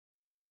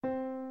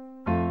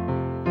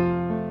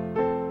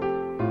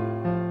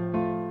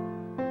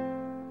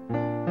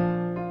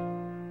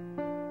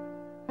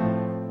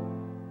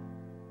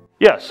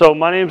Yeah, so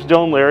my name's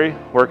Dylan Leary,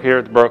 work here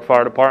at the Berwick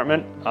Fire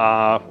Department.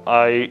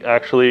 I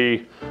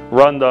actually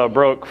run the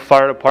Berwick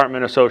Fire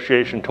Department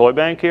Association Toy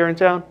Bank here in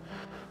town.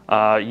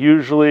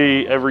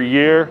 Usually every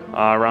year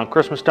around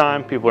Christmas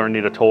time, people are in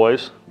need of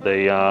toys.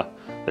 They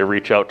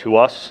reach out to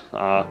us.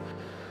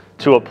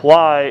 To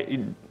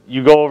apply,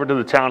 you go over to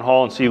the town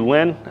hall and see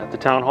Lynn at the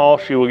town hall.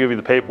 She will give you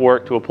the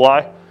paperwork to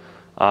apply.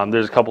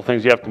 There's a couple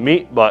things you have to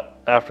meet, but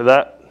after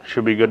that,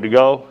 should be good to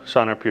go.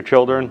 Sign up your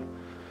children.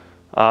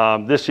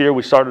 This year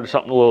we started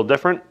something a little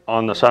different.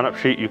 On the sign-up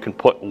sheet you can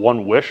put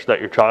one wish that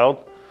your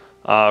child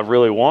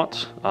really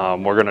wants.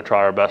 We're going to try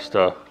our best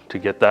to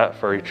get that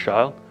for each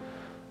child.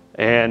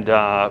 And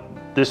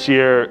this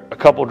year a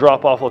couple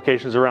drop-off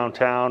locations around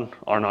town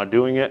are not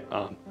doing it.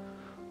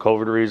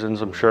 COVID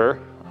reasons, I'm sure.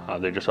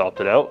 They just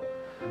opted out.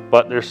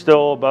 But there's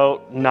still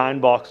about 9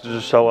 boxes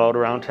or so out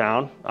around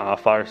town.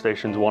 Fire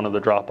station's one of the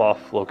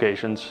drop-off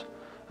locations,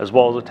 as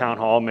well as the town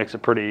hall. Makes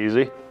it pretty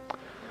easy.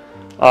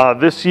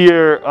 This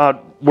year,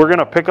 we're going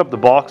to pick up the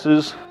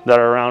boxes that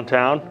are around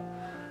town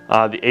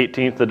the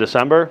 18th of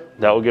December.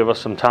 That will give us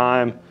some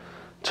time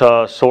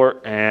to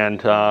sort and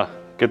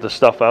get the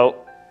stuff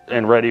out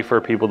and ready for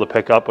people to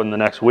pick up in the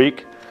next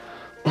week.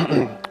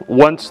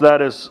 Once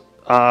that is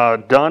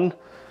done,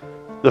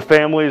 the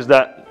families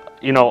that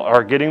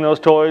are getting those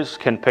toys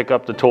can pick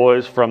up the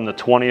toys from the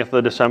 20th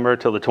of December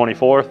till the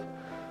 24th.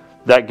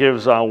 That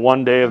gives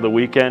 1 day of the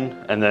weekend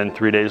and then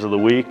 3 days of the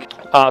week.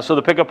 So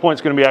the pickup point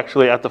is going to be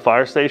actually at the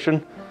fire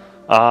station.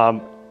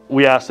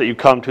 We ask that you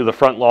come to the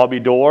front lobby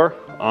door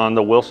on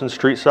the Wilson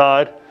Street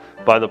side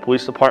by the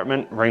police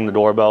department, ring the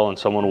doorbell, and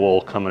someone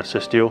will come and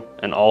assist you.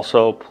 And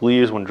also,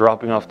 please, when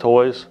dropping off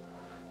toys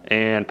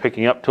and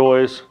picking up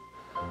toys,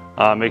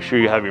 make sure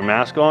you have your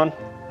mask on.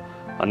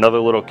 Another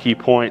little key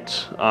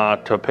point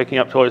to picking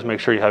up toys, make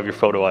sure you have your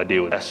photo ID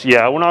with us.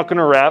 Yeah, we're not going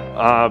to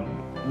wrap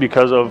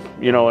because of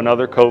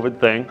another COVID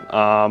thing.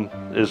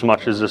 As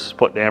much as this has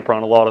put damper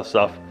on a lot of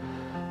stuff,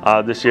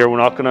 this year we're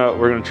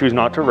gonna choose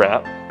not to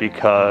wrap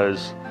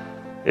because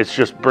it's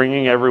just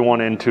bringing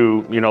everyone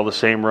into the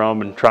same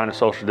room, and trying to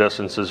social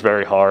distance is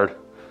very hard.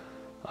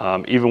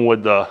 Even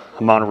with the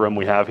amount of room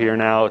we have here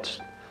now, it's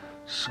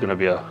going to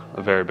be a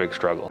very big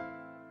struggle.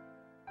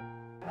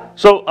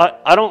 So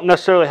I don't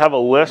necessarily have a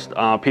list.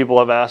 People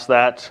have asked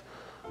that.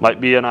 Might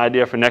be an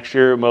idea for next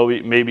year,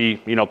 maybe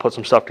put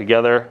some stuff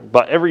together.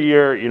 But every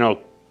year,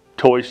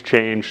 toys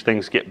change,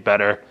 things get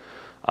better.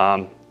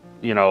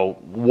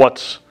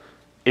 What's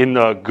in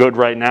the good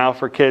right now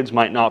for kids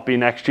might not be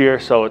next year,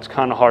 so it's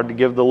kind of hard to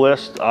give the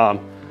list.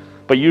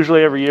 But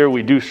usually every year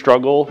we do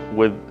struggle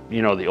with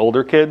the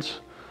older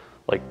kids,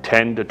 like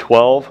 10 to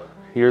 12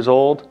 years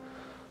old.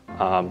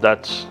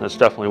 That's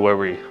definitely where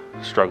we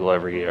struggle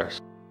every year.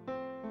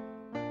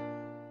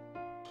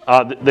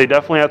 They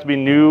definitely have to be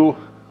new,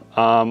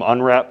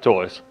 unwrapped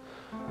toys.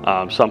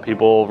 Some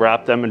people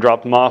wrap them and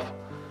drop them off.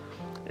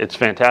 It's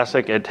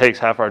fantastic. It takes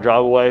half our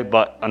job away,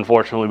 but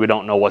unfortunately we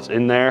don't know what's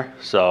in there,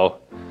 so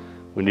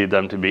we need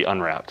them to be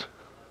unwrapped.